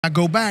I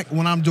go back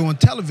when I'm doing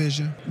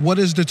television, what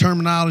is the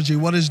terminology,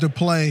 what is the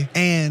play,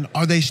 and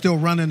are they still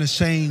running the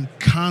same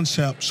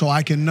concept so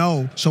I can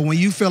know? So when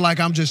you feel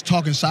like I'm just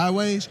talking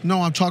sideways,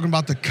 no, I'm talking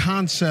about the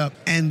concept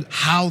and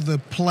how the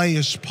play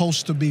is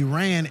supposed to be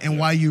ran and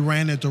why you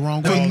ran it the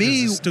wrong way.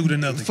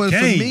 For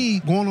me,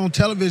 going on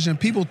television,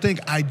 people think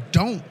I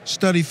don't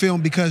study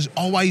film because,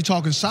 oh, why are you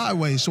talking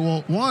sideways? So,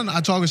 well, one,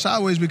 I talking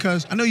sideways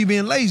because I know you're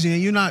being lazy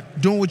and you're not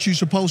doing what you're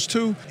supposed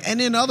to. And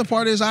then the other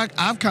part is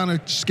I've kind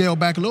of scaled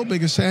back a little bit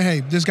and said,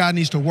 hey, this guy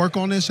needs to work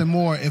on this and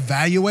more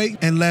evaluate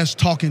and less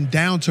talking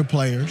down to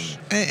players.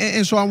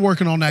 And so I'm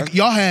working on that.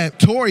 Y'all had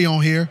Torrey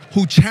on here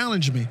who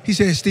challenged me. He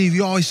said, Steve,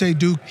 you always say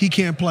Duke, he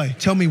can't play.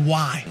 Tell me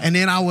why. And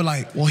then I would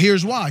like, well,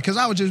 here's why. Because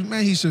I would just,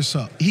 man, he just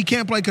suck. He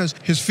can't play because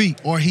his feet,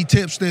 or he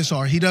tips this,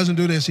 or he doesn't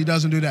do this, he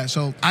doesn't do that.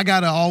 So I got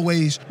to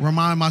always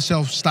remind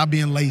myself, stop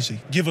being lazy.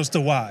 Give us the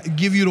why.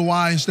 Give you the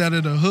why instead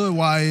of the hood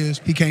why is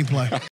he can't play.